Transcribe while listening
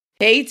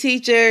Hey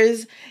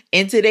teachers!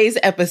 In today's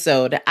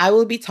episode, I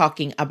will be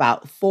talking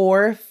about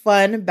 4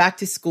 fun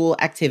back-to-school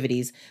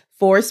activities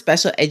for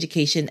special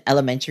education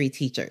elementary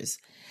teachers.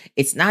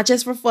 It's not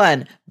just for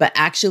fun, but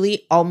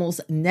actually almost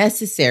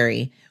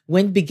necessary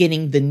when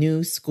beginning the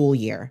new school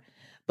year.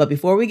 But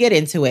before we get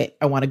into it,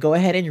 I want to go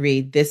ahead and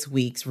read this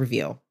week's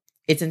review.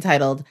 It's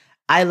entitled,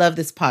 I Love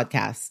This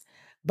Podcast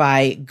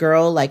by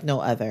Girl Like No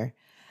Other.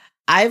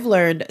 I've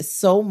learned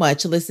so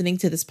much listening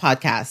to this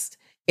podcast.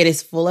 It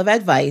is full of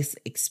advice,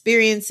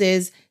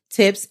 experiences,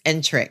 tips,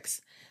 and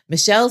tricks.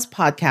 Michelle's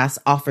podcast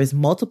offers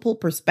multiple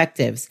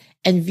perspectives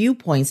and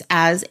viewpoints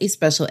as a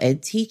special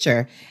ed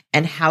teacher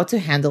and how to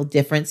handle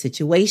different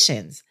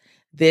situations.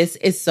 This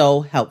is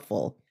so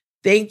helpful.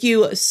 Thank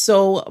you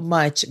so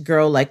much,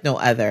 Girl Like No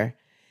Other.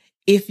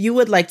 If you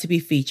would like to be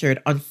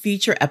featured on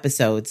future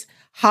episodes,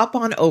 hop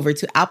on over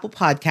to Apple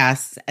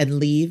Podcasts and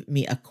leave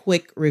me a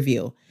quick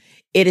review.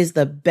 It is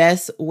the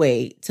best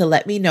way to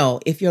let me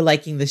know if you're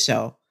liking the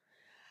show.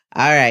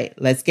 All right,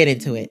 let's get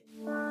into it.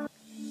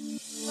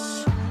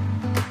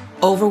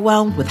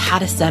 Overwhelmed with how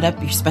to set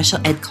up your special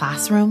ed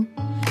classroom?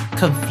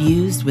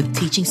 Confused with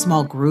teaching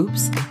small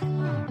groups?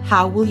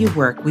 How will you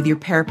work with your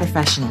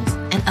paraprofessionals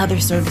and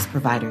other service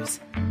providers?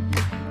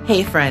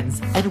 Hey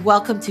friends, and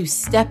welcome to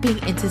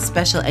Stepping into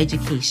Special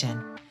Education.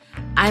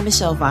 I'm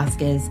Michelle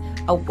Vasquez,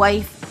 a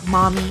wife,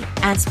 mommy,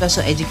 and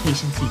special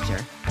education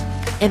teacher.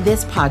 In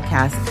this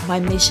podcast, my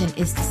mission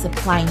is to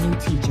supply new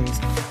teachers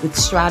with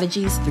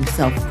strategies through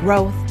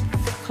self-growth,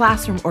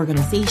 classroom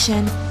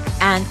organization,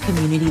 and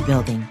community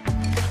building.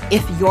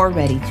 If you're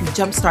ready to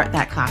jumpstart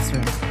that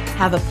classroom,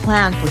 have a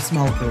plan for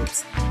small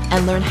groups,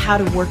 and learn how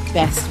to work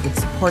best with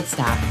support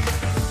staff,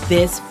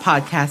 this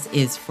podcast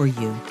is for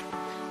you.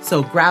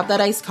 So grab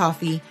that iced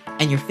coffee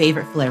and your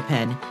favorite Flair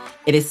pen.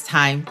 It is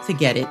time to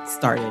get it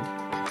started.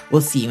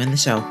 We'll see you in the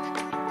show.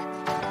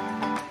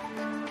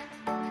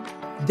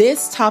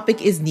 This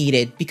topic is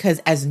needed because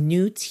as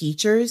new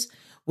teachers,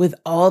 with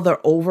all the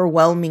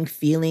overwhelming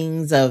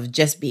feelings of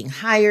just being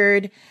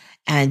hired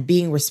and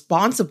being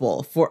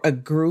responsible for a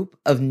group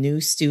of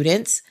new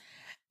students,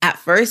 at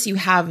first you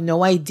have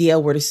no idea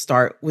where to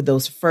start with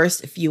those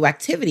first few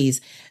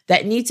activities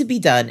that need to be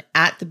done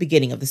at the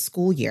beginning of the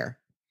school year.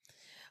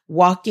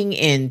 Walking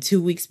in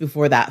 2 weeks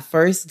before that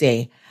first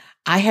day,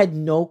 I had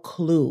no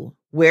clue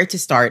where to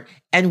start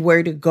and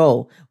where to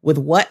go with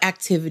what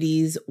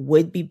activities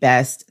would be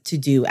best to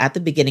do at the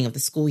beginning of the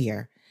school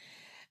year.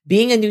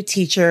 Being a new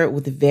teacher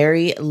with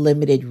very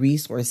limited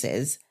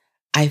resources,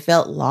 I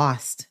felt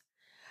lost.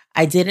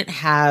 I didn't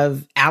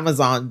have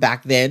Amazon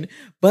back then,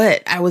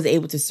 but I was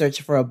able to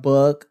search for a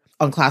book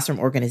on classroom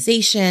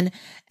organization,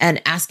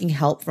 and asking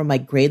help from my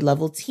grade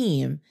level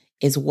team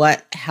is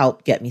what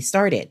helped get me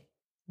started.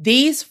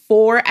 These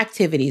 4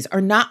 activities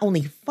are not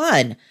only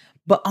fun,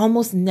 but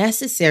almost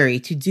necessary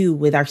to do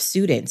with our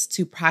students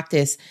to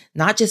practice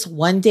not just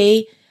one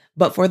day,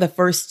 but for the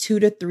first 2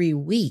 to 3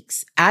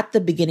 weeks at the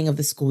beginning of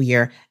the school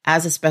year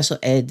as a special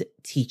ed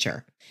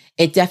teacher.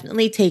 It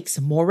definitely takes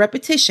more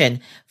repetition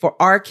for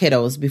our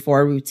kiddos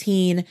before a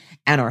routine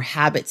and our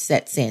habit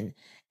sets in.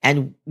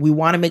 And we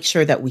want to make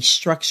sure that we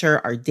structure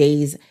our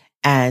days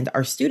and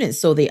our students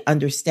so they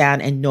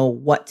understand and know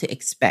what to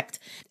expect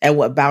and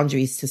what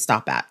boundaries to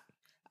stop at.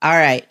 All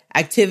right,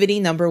 activity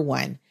number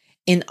 1.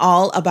 An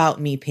All About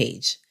Me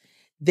page.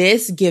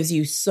 This gives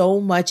you so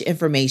much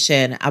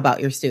information about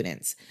your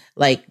students,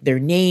 like their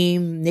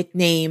name,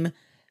 nickname,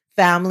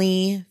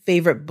 family,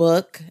 favorite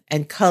book,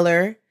 and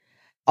color.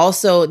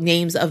 Also,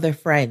 names of their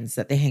friends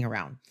that they hang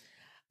around.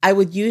 I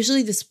would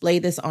usually display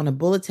this on a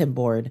bulletin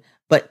board,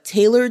 but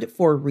Tailored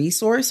for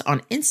Resource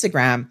on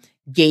Instagram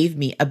gave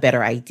me a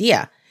better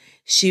idea.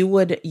 She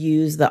would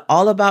use the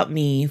All About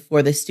Me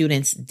for the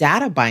students'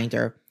 data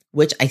binder,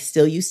 which I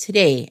still use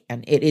today,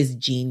 and it is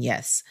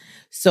genius.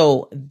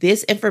 So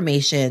this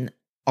information,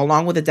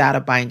 along with the data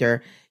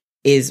binder,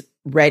 is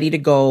ready to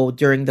go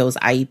during those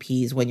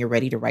IEPs when you're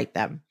ready to write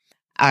them.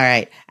 All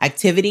right,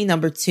 activity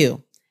number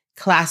 2,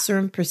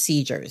 classroom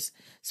procedures.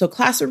 So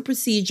classroom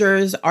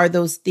procedures are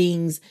those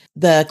things,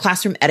 the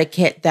classroom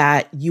etiquette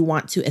that you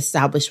want to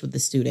establish with the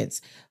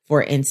students.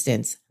 For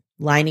instance,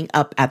 lining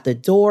up at the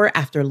door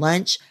after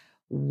lunch.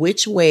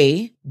 Which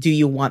way do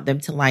you want them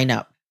to line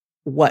up?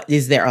 What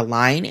is there a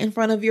line in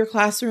front of your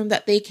classroom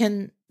that they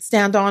can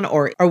stand on,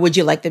 or would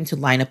you like them to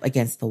line up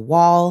against the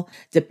wall,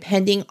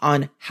 depending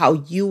on how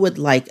you would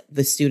like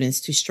the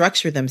students to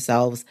structure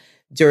themselves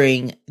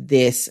during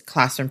this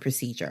classroom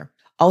procedure.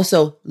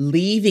 Also,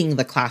 leaving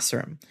the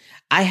classroom.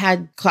 I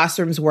had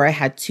classrooms where I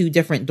had 2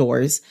 different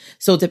doors.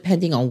 So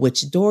depending on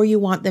which door you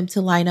want them to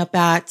line up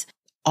at,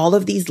 all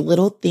of these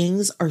little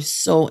things are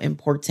so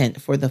important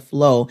for the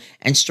flow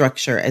and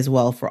structure as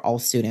well for all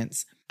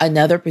students.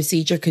 Another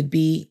procedure could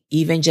be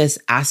even just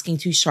asking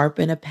to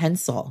sharpen a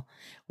pencil.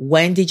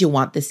 When did you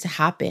want this to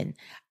happen?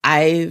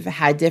 I've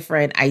had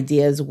different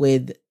ideas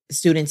with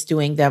students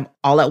doing them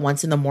all at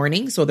once in the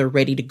morning, so they're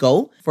ready to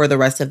go for the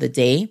rest of the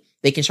day.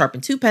 They can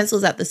sharpen 2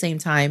 pencils at the same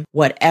time,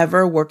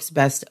 whatever works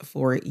best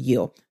for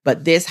you.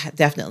 But this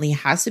definitely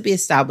has to be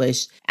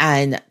established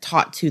and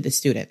taught to the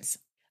students.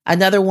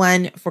 Another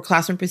one for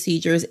classroom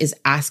procedures is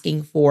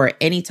asking for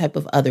any type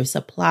of other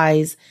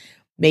supplies,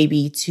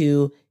 maybe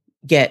to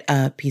get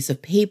a piece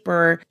of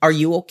paper. Are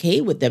you okay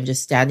with them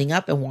just standing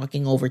up and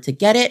walking over to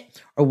get it?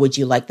 Or would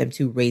you like them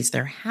to raise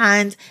their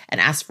hand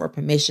and ask for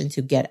permission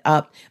to get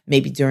up,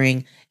 maybe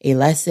during a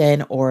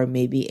lesson, or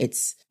maybe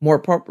it's more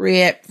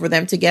appropriate for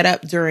them to get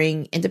up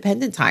during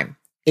independent time?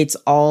 It's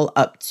all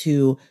up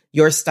to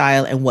your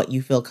style and what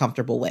you feel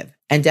comfortable with.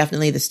 And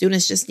definitely the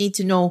students just need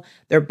to know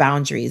their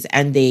boundaries,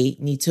 and they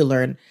need to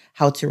learn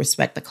how to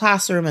respect the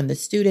classroom and the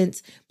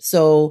students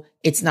so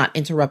it's not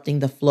interrupting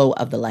the flow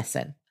of the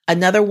lesson.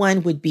 Another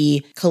one would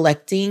be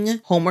collecting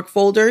homework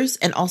folders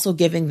and also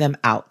giving them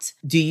out.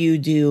 Do you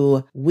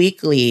do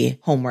weekly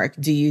homework?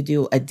 Do you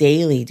do a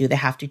daily? Do they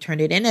have to turn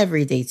it in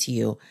every day to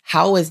you?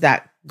 How is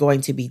that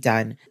going to be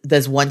done?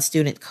 Does one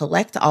student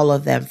collect all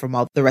of them from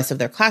all the rest of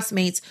their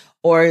classmates?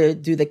 Or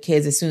do the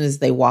kids, as soon as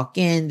they walk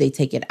in, they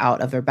take it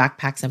out of their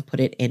backpacks and put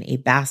it in a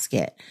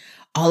basket?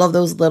 All of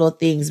those little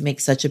things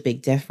make such a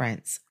big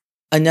difference.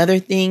 Another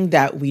thing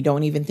that we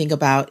don't even think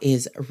about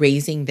is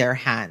raising their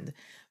hand.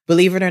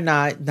 Believe it or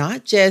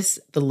not just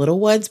the little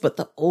ones, but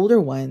the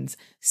older ones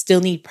still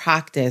need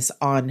practice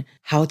on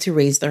how to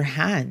raise their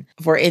hand.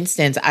 For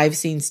instance, I've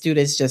seen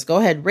students just go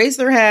ahead, raise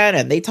their hand,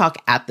 and they talk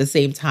at the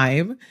same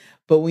time,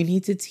 but we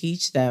need to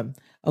teach them,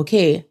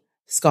 okay,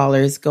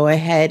 scholars, go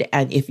ahead.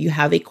 And if you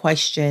have a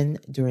question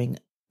during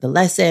the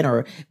lesson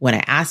or when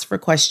I ask for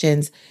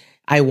questions,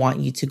 I want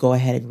you to go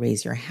ahead and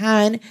raise your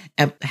hand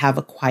and have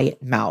a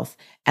quiet mouth.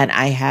 And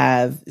I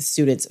have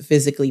students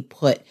physically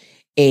put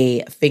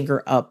a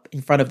finger up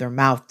in front of their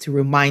mouth to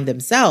remind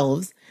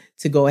themselves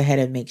to go ahead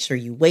and make sure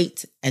you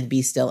wait and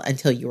be still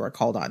until you are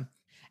called on.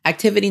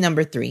 Activity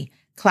number 3,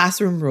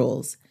 classroom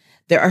rules.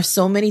 There are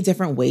so many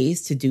different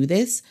ways to do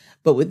this,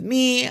 but with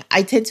me,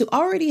 I tend to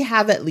already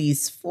have at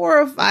least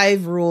 4 or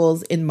 5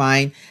 rules in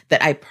mind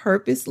that I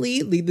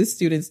purposely lead the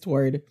students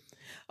toward.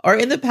 Or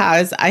in the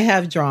past, I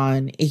have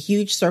drawn a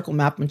huge circle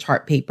map on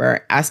chart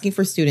paper asking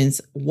for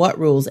students what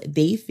rules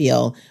they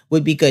feel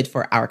would be good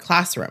for our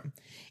classroom.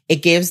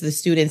 It gives the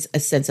students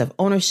a sense of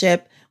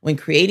ownership when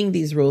creating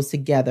these rules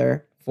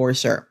together, for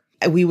sure.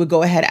 We would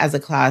go ahead as a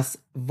class,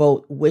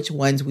 vote which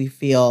ones we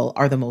feel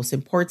are the most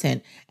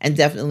important. And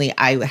definitely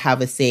I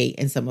have a say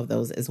in some of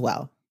those as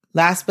well.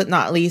 Last but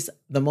not least,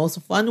 the most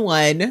fun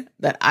one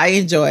that I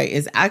enjoy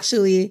is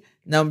actually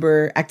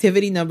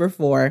activity number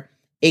 4,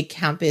 a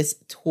campus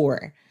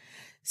tour.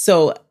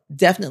 So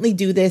definitely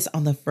do this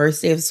on the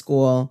first day of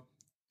school.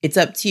 It's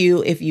up to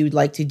you if you'd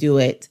like to do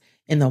it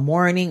in the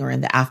morning or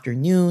in the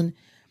afternoon.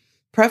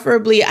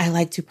 Preferably, I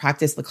like to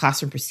practice the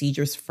classroom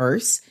procedures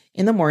first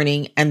in the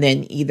morning, and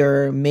then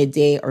either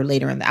midday or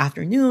later in the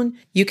afternoon,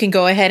 you can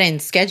go ahead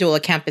and schedule a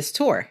campus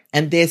tour.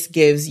 And this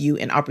gives you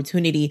an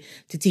opportunity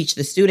to teach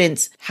the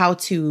students how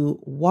to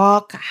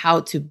walk, how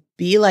to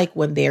be like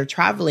when they're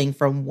traveling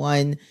from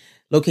one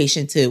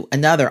location to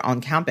another on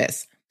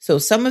campus. So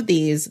some of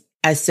these,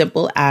 as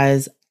simple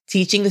as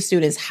teaching the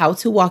students how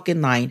to walk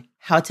in line,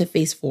 how to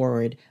face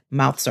forward,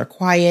 mouths are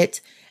quiet,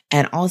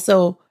 and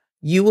also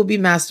you will be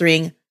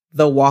mastering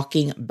the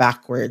walking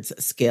backwards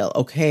skill,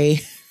 okay?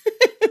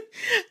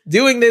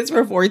 Doing this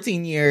for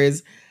 14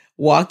 years,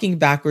 walking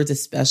backwards,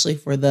 especially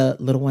for the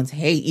little ones,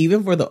 hey,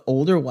 even for the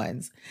older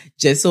ones,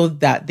 just so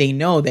that they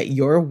know that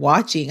you're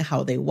watching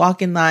how they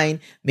walk in line,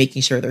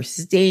 making sure they're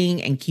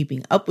staying and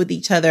keeping up with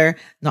each other,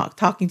 not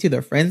talking to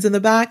their friends in the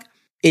back.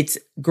 It's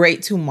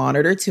great to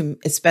monitor,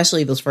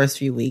 especially those first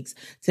few weeks,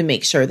 to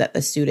make sure that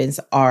the students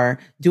are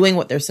doing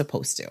what they're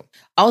supposed to.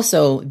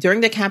 Also,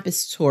 during the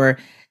campus tour,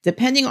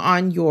 depending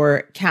on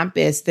your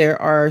campus, there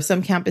are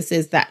some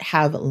campuses that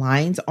have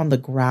lines on the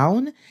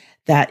ground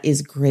that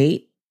is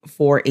great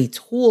for a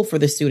tool for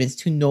the students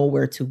to know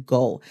where to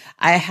go.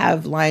 I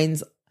have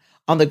lines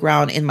on the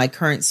ground in my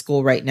current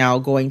school right now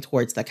going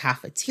towards the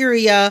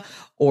cafeteria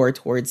or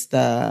towards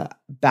the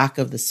back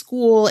of the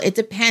school. It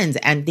depends,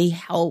 and they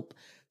help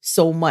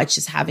so much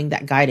just having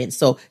that guidance.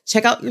 So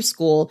check out your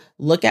school,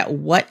 look at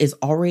what is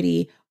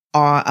already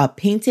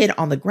painted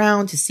on the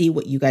ground to see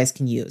what you guys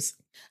can use.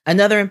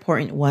 Another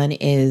important one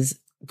is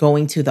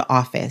going to the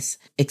office.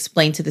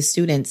 Explain to the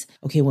students,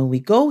 okay, when we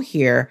go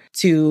here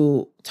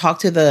to talk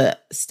to the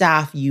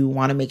staff, you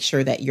want to make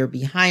sure that you're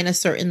behind a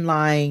certain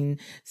line.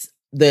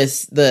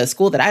 The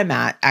school that I'm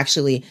at,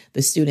 actually,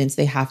 the students,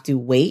 they have to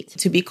wait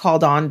to be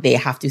called on. They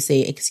have to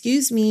say,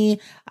 excuse me,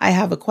 I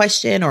have a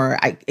question, or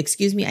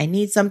excuse me, I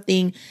need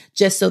something,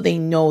 just so they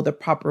know the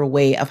proper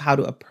way of how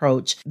to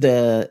approach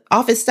the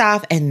office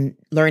staff. And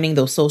learning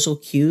those social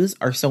cues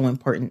are so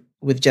important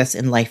with just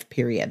in life,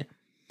 period.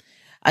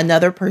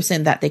 Another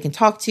person that they can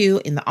talk to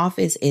in the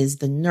office is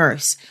the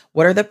nurse.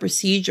 What are the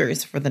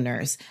procedures for the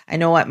nurse? I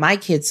know at my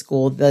kids'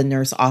 school, the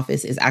nurse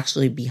office is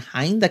actually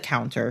behind the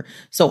counter.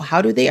 So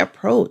how do they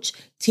approach?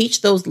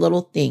 Teach those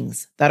little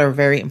things that are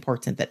very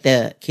important that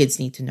the kids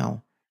need to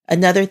know.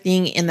 Another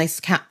thing in this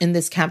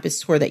campus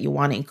tour that you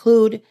want to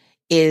include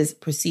is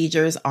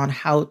procedures on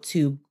how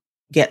to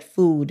get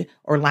food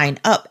or line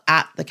up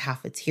at the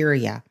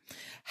cafeteria.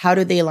 How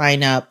do they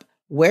line up?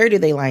 Where do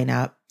they line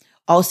up?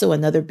 Also,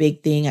 another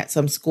big thing at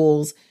some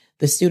schools,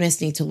 the students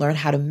need to learn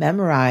how to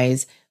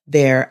memorize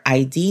their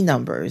ID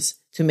numbers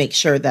to make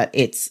sure that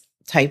it's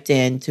typed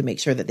in, to make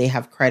sure that they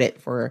have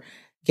credit for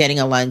getting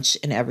a lunch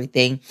and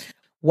everything.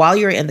 While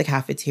you're in the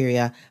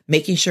cafeteria,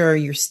 making sure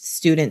your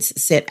students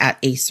sit at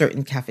a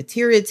certain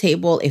cafeteria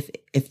table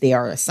if they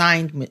are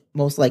assigned,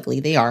 most likely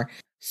they are.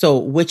 So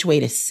which way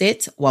to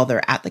sit while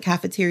they're at the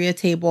cafeteria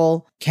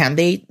table? Can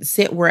they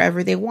sit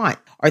wherever they want?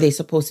 Are they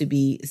supposed to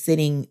be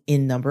sitting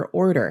in number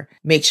order?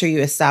 Make sure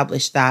you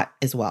establish that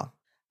as well.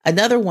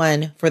 Another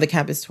one for the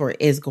campus tour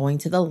is going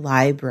to the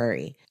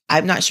library.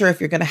 I'm not sure if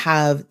you're going to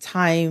have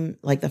time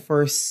like the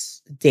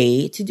first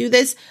day to do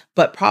this,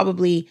 but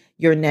probably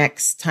your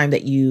next time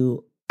that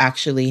you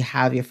actually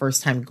have your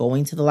first time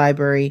going to the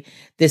library,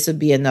 this would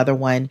be another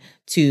one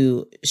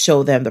to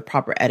show them the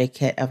proper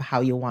etiquette of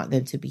how you want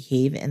them to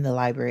behave in the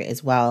library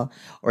as well,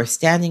 or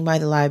standing by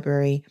the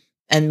library.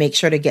 And make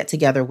sure to get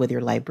together with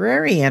your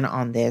librarian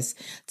on this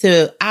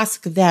to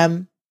ask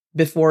them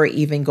before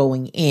even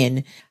going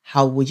in,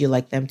 how would you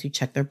like them to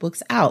check their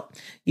books out?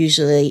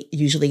 Usually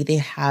they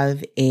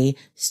have a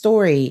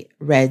story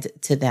read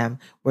to them.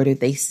 Where do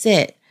they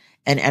sit?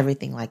 And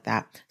everything like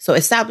that. So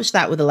establish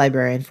that with the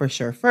librarian for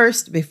sure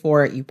first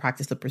before you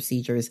practice the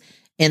procedures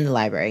in the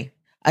library.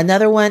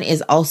 Another one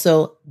is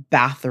also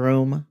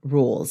bathroom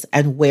rules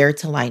and where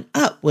to line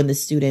up when the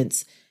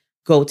students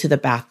go to the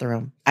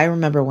bathroom. I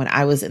remember when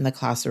I was in the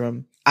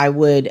classroom, I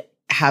would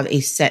have a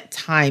set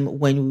time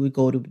when we would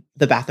go to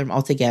the bathroom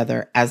all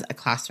together as a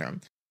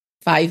classroom.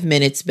 5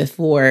 minutes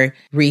before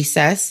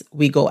recess,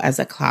 we go as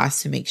a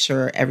class to make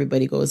sure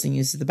everybody goes and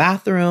uses the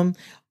bathroom,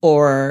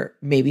 or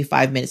maybe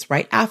 5 minutes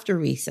right after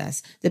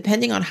recess,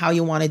 depending on how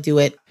you want to do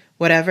it,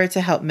 whatever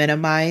to help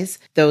minimize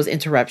those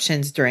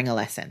interruptions during a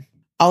lesson.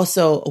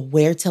 Also,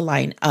 where to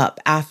line up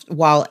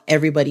while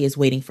everybody is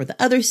waiting for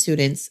the other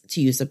students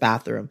to use the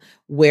bathroom.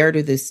 Where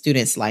do the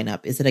students line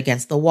up? Is it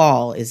against the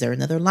wall? Is there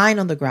another line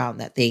on the ground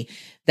that they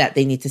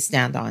need to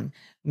stand on?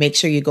 Make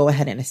sure you go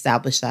ahead and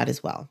establish that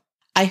as well.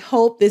 I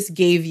hope this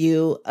gave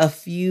you a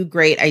few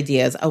great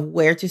ideas of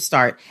where to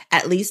start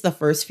at least the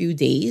first few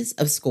days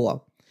of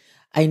school.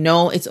 I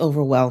know it's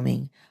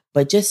overwhelming,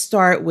 but just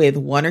start with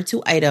 1 or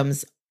 2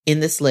 items in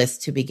this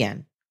list to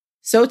begin.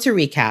 So to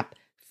recap,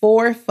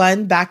 4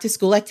 fun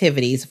back-to-school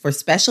activities for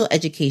special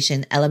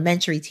education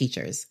elementary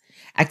teachers.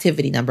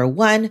 Activity number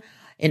 1,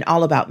 an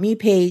All About Me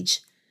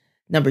page.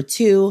 Number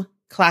 2,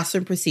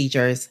 classroom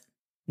procedures.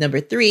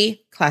 Number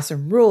 3,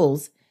 classroom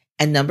rules.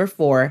 And number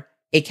 4,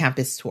 a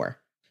campus tour.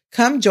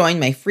 Come join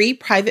my free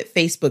private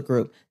Facebook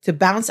group to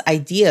bounce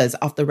ideas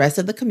off the rest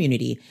of the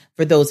community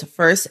for those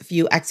first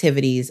few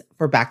activities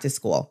for back to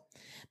school.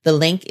 The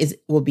link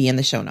will be in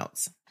the show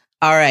notes.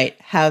 All right.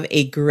 Have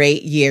a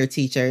great year,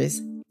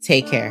 teachers.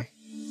 Take care.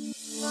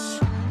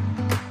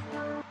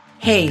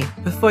 Hey,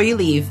 before you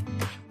leave,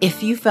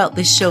 if you felt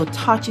this show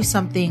taught you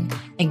something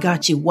and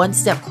got you one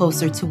step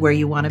closer to where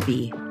you want to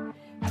be,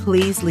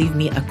 please leave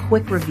me a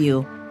quick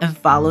review and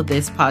follow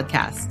this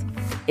podcast.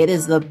 It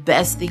is the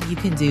best thing you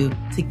can do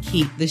to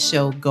keep the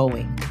show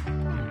going.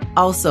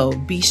 Also,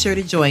 be sure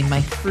to join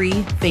my free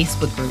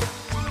Facebook group.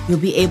 You'll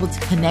be able to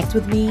connect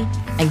with me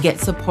and get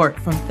support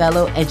from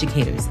fellow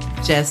educators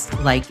just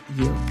like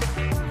you.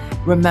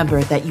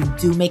 Remember that you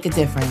do make a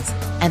difference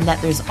and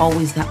that there's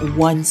always that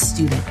one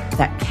student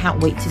that can't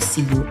wait to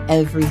see you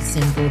every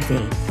single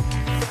day.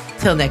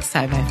 Till next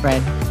time, my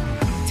friend,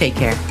 take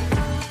care.